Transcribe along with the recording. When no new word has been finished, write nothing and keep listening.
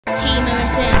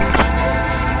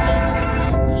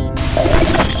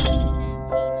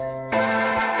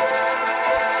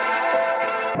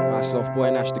Myself, boy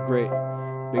Nash the Great.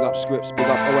 Big up Scripts, big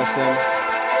up OSM.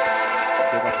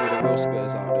 Big up all the real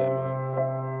spitters out there,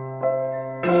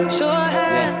 man. Sure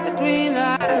had the green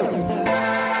light.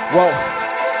 Whoa.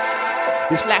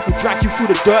 This life will drag you through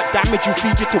the dirt, damage you,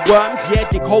 feed you to worms. Yeah,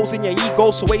 dig holes in your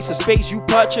ego, so waste the space you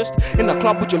purchased. In the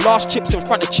club with your last chips in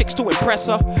front of chicks to impress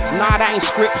her. Nah, that ain't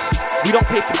Scripts. We don't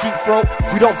pay for deep throat.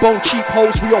 We don't bone cheap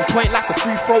hoes. We on point like a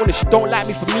free throw. And if she don't like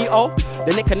me for me, oh,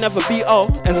 then it can never be, oh.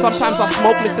 And sometimes I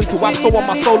smoke, listen to WAP, so on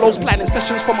my solos, planning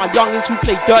sessions for my youngins who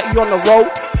play dirty on the road.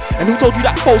 And who told you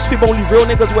that false fib only real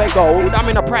niggas wear gold? I'm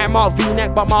in a Primark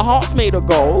V-neck, but my heart's made of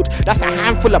gold. That's a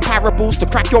handful of parables to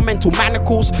crack your mental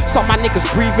manacles. Some my niggas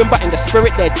breathing, but in the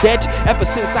spirit they're dead. Ever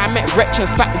since I met Wretch and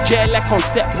spat the JLEC on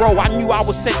set, bro, I knew I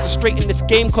was sent to straighten this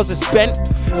game cause it's bent.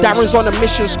 Darren's on a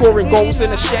mission, scoring goals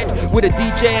in a shed with a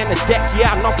DJ and a deck.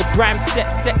 Yeah, another gram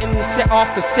setting set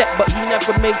after set, but he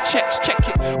never made checks. Check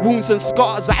it, wounds and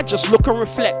scars, I just look and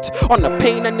reflect on the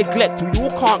pain and neglect. We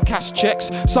all can't cash checks.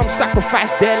 Some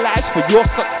sacrifice their lives for your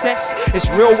success. It's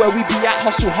real where we be at,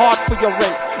 hustle hard for your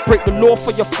rent. Break the law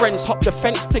for your friends, hop the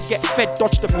fence to get fed.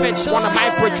 Dodge the fence, one of my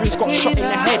brethrens got shot in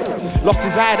the head. Lost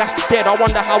his eye, that's dead. I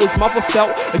wonder how his mother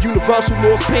felt. A universal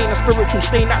law's pain, a spiritual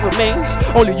stain that remains.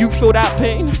 Only you feel that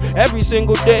pain every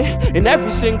single day, in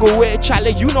every single way.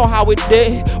 Charlie, you know how it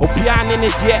day. Or behind in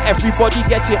it, yeah, everybody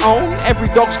get it own. Every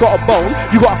dog's got a bone.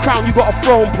 You got a crown, you got a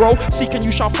throne, bro. Seek and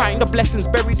you shall find the blessings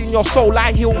buried in your soul.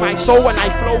 I heal my soul and I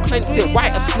flow, cleanse it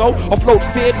white as snow. Offload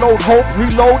fear, load hope,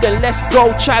 reload and let's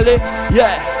go, Charlie.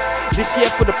 Yeah. This year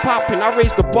for the poppin', I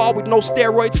raised the bar with no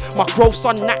steroids. My growth's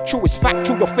unnatural, it's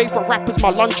factual. Your favorite rapper's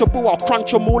my lunchable. I'll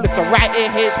crunch them all. If the right ear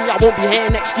hears me, I won't be here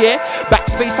next year.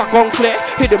 Backspace, I gone clear.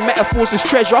 Hidden metaphors is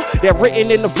treasure. They're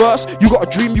written in the verse. You got a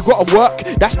dream, you gotta work.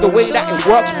 That's the way that it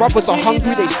works. Brothers are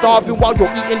hungry, they starving while you're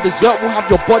eating dessert. We'll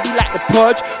have your body like the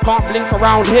purge. Can't blink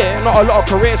around here. Not a lot of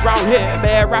careers around here.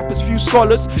 Bare rappers, few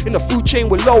scholars. In the food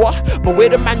chain we're lower, but we're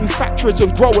the manufacturers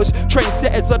and growers.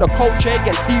 Trendsetters of the culture, it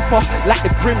gets deeper. Like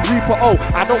the Grim Reaper. Oh,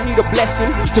 I don't need a blessing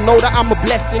to know that I'm a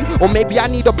blessing. Or maybe I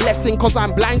need a blessing cause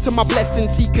I'm blind to my blessing.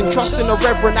 Seeking trust in a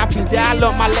reverend, I've been there, I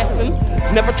learned my lesson.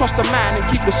 Never trust a man and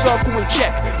keep the circle in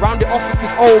check. Round it off if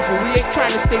it's over. We ain't trying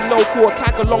to stay local or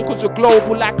tag along cause you're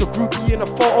global like a groupie in a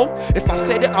photo. If I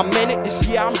said it, I meant it. This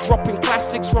year I'm dropping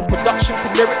classics from production to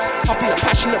lyrics. I've been a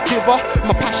passionate giver.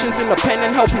 My passion's in the pen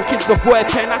and helping kids avoid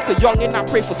pen. As a youngin', I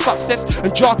pray for success.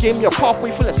 And Jar gave me a pathway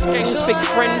full of skanks, fake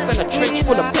friends and a trench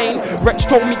full of pain. Wretch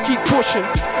told me keep pushing,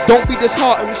 don't be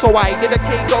disheartened. So I did a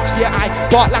K-Dogs, yeah, I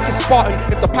bark like a Spartan.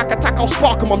 If the pack attack, I'll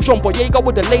spark him. I'm John Boyega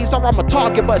with the laser, I'm a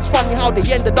target. But it's funny how they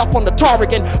ended up on the tar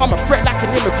again. I'm a threat like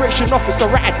an immigration officer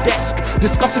at a desk,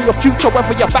 discussing your future,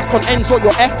 whether you're back on ends or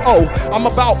your FO. I'm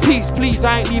about peace, please,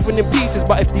 I ain't leaving in pieces.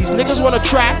 But if these niggas wanna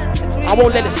try, I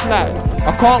won't let it slide.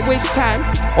 I can't waste time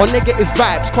on negative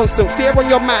vibes. Constant fear on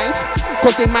your mind,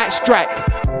 cause they might strike.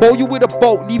 Bowl you with a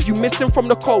boat, leave you missing from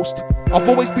the coast. I've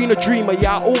always been a dreamer,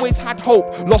 yeah, I always had hope.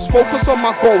 Lost focus on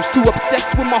my goals, too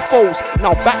obsessed with my foes.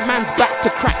 Now Batman's back to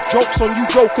crack jokes on you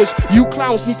jokers. You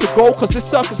clowns need to go, cause this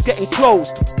circus getting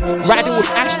closed. Riding with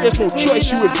Ash, there's no choice,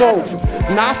 you evolve.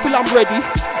 Now I feel I'm ready,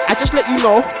 I just let you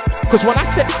know. Cause when I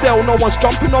set sail, no one's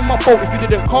jumping on my boat. If you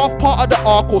didn't carve part of the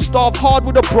arc or starve hard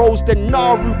with the bros, then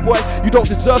nah, rude boy, you don't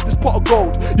deserve this pot of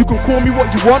gold. You can call me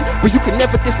what you want, but you can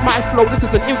never diss my flow. This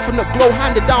is an infinite glow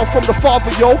handed down from the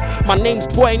father, yo. My name's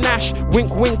Boy Nash,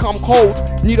 wink wink, I'm cold.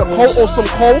 Need a coat or some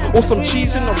coal or some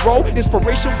cheese in a row.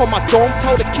 Inspiration for my dome,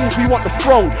 tell the kings we want the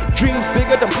throne. Dreams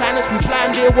bigger than planets, we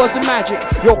planned it wasn't magic.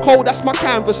 Yo, cold, that's my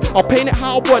canvas, I'll paint it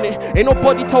how I want it. Ain't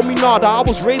nobody told me nada, I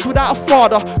was raised without a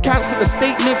father. Cancel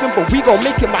estate living, but we gon'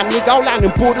 make it, my nigga.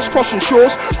 Outlining borders, crossing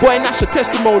shores. Boy Nash a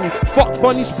testimony. Fuck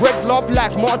bunny, spread love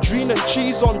like margarine and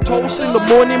cheese on toast in the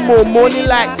morning, more morning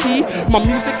like tea. My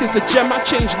music is a gem, I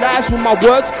change lives with my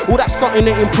words. All that stunting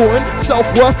ain't important.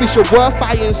 Self-worth is your worth.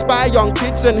 I inspire young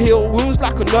kids and heal wounds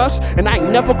like a nurse. And I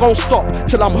ain't never gon' stop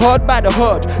till I'm heard by the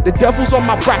herd. The devil's on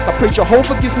my back, I pray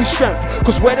Jehovah gives me strength.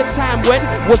 Cause where the time went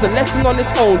was a lesson on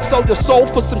its own. Sell your soul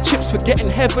for some chips, forgetting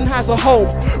heaven has a home.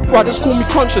 Brothers call me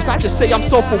conscious, I just say I'm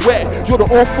self-aware. You're the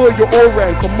author of your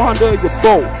aura and commander of your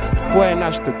boat. Boy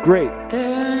Nash the Great.